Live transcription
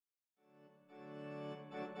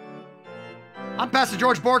I'm Pastor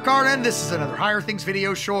George Borghardt, and this is another Higher Things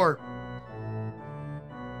video short.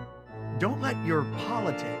 Don't let your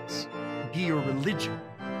politics be your religion.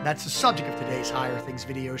 That's the subject of today's Higher Things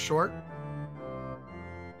video short.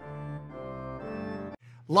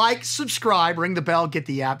 Like, subscribe, ring the bell, get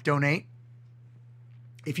the app, donate.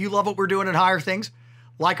 If you love what we're doing at Higher Things,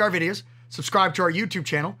 like our videos, subscribe to our YouTube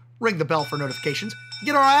channel, ring the bell for notifications,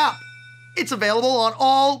 get our app. It's available on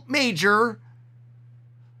all major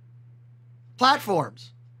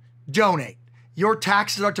platforms. Donate. Your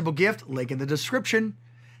tax-deductible gift, link in the description,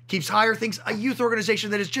 keeps Higher Things a youth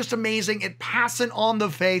organization that is just amazing at passing on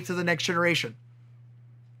the faith to the next generation.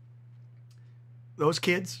 Those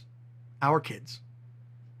kids, our kids,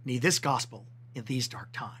 need this gospel in these dark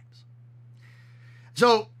times.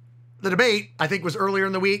 So the debate, I think, was earlier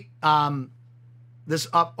in the week. We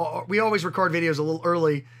always record videos a little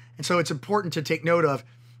early, and so it's important to take note of.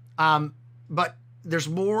 But there's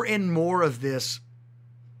more and more of this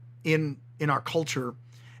in our culture,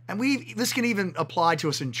 and this can even apply to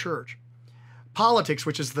us in church. Politics,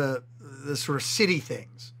 which is the sort of city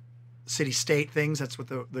things, city-state things. That's what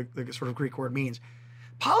the sort of Greek word means.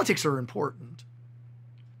 Politics are important.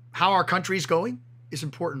 How our country is going is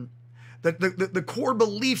important. The core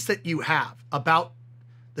beliefs that you have about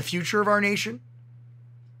the future of our nation,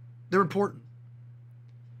 they're important.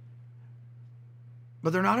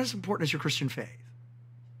 But they're not as important as your Christian faith.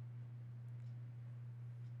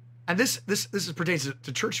 And this pertains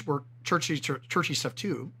to church work, churchy stuff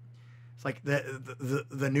too. It's like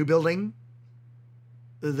the new building,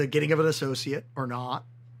 the getting of an associate or not,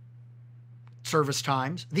 service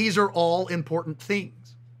times. These are all important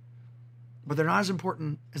things, but they're not as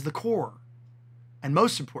important as the core and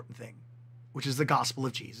most important thing, which is the gospel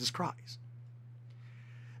of Jesus Christ.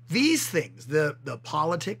 These things, the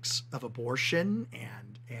politics of abortion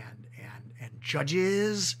and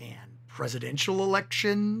judges and presidential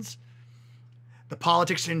elections, the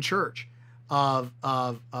politics in church of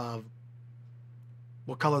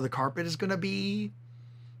what color the carpet is going to be,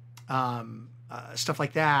 stuff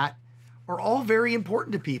like that, are all very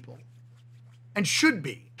important to people and should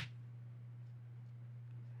be.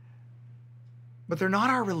 But they're not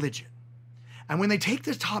our religion. And when they take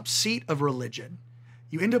the top seat of religion,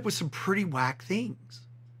 you end up with some pretty whack things.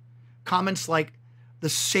 Comments like the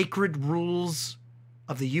sacred rules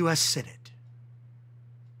of the U.S. Senate.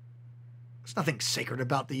 There's nothing sacred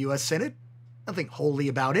about the U.S. Senate, nothing holy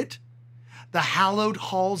about it. The hallowed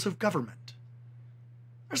halls of government.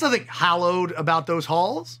 There's nothing hallowed about those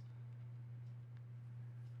halls.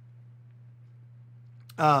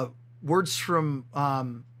 Words from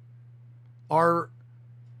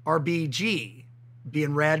RBG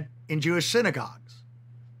being read in Jewish synagogues.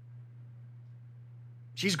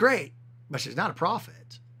 She's great, but she's not a prophet.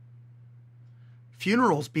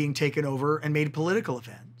 Funerals being taken over and made political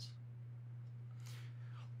events.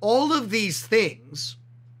 All of these things,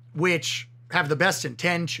 which have the best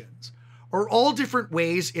intentions, are all different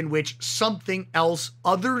ways in which something else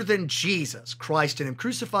other than Jesus Christ and Him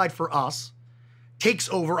crucified for us takes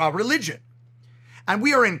over our religion. And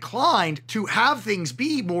we are inclined to have things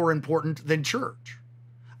be more important than church.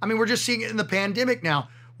 I mean, we're just seeing it in the pandemic now,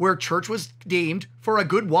 where church was deemed for a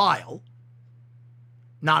good while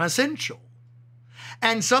non-essential.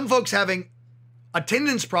 And some folks having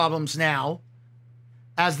attendance problems now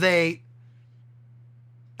as they're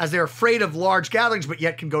afraid of large gatherings, but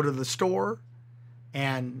yet can go to the store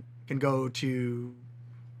and can go to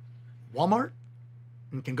Walmart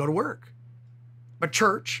and can go to work. But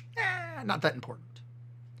church, not that important.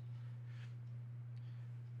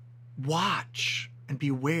 Watch and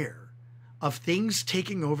beware of things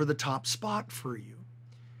taking over the top spot for you,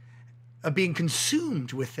 of being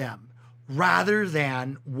consumed with them rather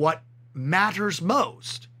than what matters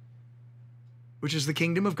most, which is the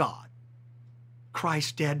kingdom of God.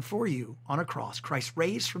 Christ dead for you on a cross. Christ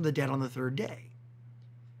raised from the dead on the third day.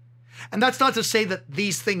 And that's not to say that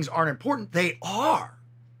these things aren't important. They are,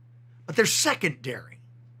 but they're secondary.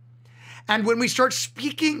 And when we start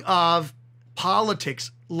speaking of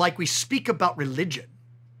politics like we speak about religion,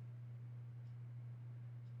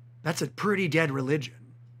 that's a pretty dead religion.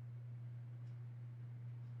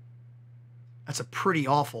 That's a pretty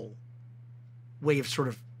awful way of sort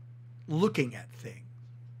of looking at things.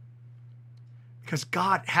 Because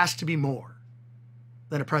God has to be more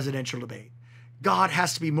than a presidential debate. God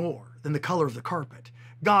has to be more than the color of the carpet.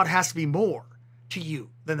 God has to be more to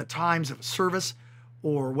you than the times of a service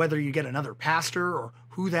or whether you get another pastor or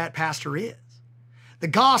who that pastor is. The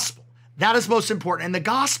gospel, that is most important. And the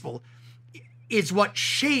gospel is what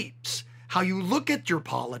shapes how you look at your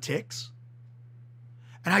politics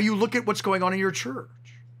and how you look at what's going on in your church.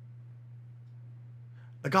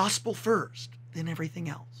 The gospel first, then everything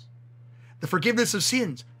else. The forgiveness of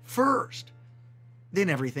sins first, then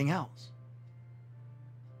everything else.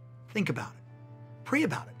 Think about it. Pray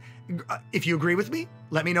about it. If you agree with me,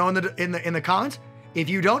 let me know in the comments. If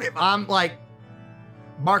you don't, if I'm like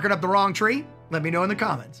barking up the wrong tree, let me know in the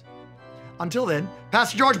comments. Until then,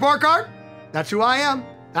 Pastor George Borghardt, that's who I am.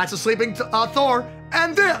 That's a sleeping Thor.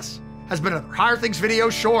 And this has been another Higher Things video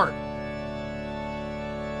short.